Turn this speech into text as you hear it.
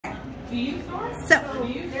So,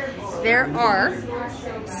 there are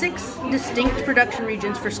 6 distinct production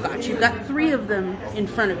regions for Scotch. You've got 3 of them in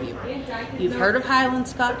front of you. You've heard of Highland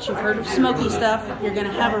Scotch, you've heard of smoky stuff. You're going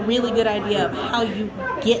to have a really good idea of how you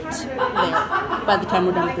get there by the time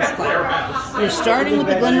we're done with this flight. You're starting with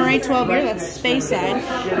the Glenmorangie 12 year, that's Speyside.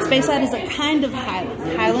 Speyside is a kind of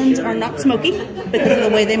Highland. Highlands are not smoky because of the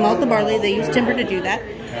way they malt the barley. They use timber to do that.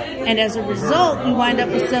 And as a result, you wind up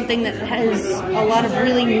with something that has a lot of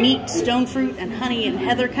really neat stone fruit and honey and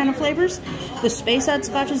heather kind of flavors. The Speyside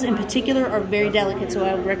scotches in particular are very delicate, so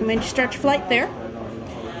I would recommend you start your flight there.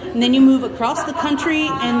 And then you move across the country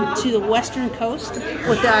and to the western coast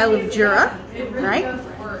with the Isle of Jura, right?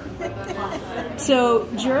 So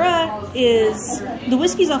Jura is, the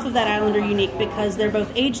whiskeys off of that island are unique because they're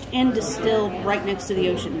both aged and distilled right next to the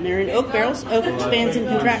ocean. They're in oak barrels. Oak expands and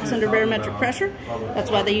contracts under barometric pressure. That's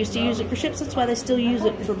why they used to use it for ships. That's why they still use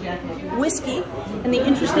it for whiskey. And the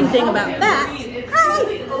interesting thing about that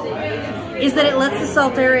is that it lets the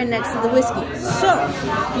salt air in next to the whiskey. So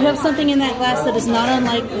you have something in that glass that is not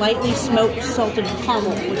unlike lightly smoked salted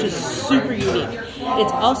caramel, which is super unique.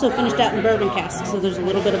 It's also finished out in bourbon casks, so there's a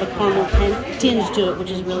little bit of a caramel tinge to it,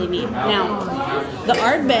 which is really neat. Now, the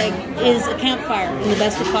Ardbeg is a campfire in the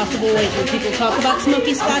best of possible ways. When people talk about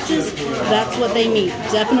smoky scotches, that's what they mean.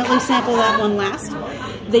 Definitely sample that one last.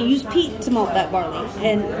 They use peat to malt that barley,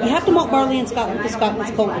 and you have to malt barley in Scotland because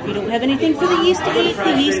Scotland's cold. If you don't have anything for the yeast to eat,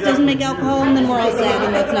 the yeast doesn't make alcohol, and then we're all sad,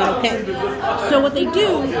 and that's not okay. So what they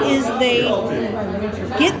do is they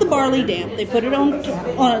get the barley damp, they put it on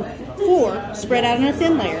a floor, spread out in a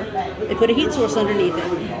thin layer, they put a heat source underneath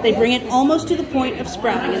it, they bring it almost to the point of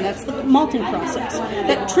sprouting, and that's the malting process.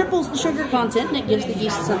 That triples the sugar content, and it gives the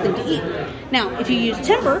yeast something to eat. Now, if you use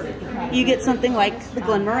timber, you get something like the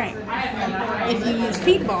Glenmorangie. If you use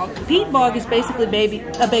peat bog is basically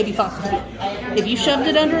a baby fossil fuel. If you shoved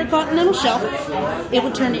it under a continental shelf, it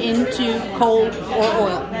would turn into coal or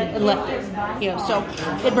oil and left it. So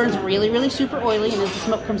it burns really, really super oily, and as the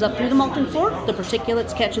smoke comes up through the malting floor, the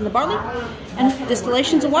particulates catch in the barley, and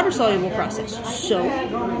distillation's a water-soluble process, so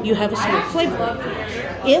you have a smoke flavor.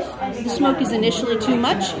 If the smoke is initially too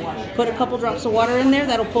much, put a couple drops of water in there.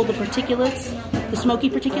 That'll pull the particulates, the smoky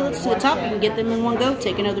particulates, to the top. You can get them in one go.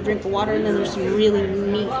 Take another drink of water, and then there's some really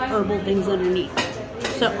neat herbal things underneath.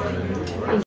 So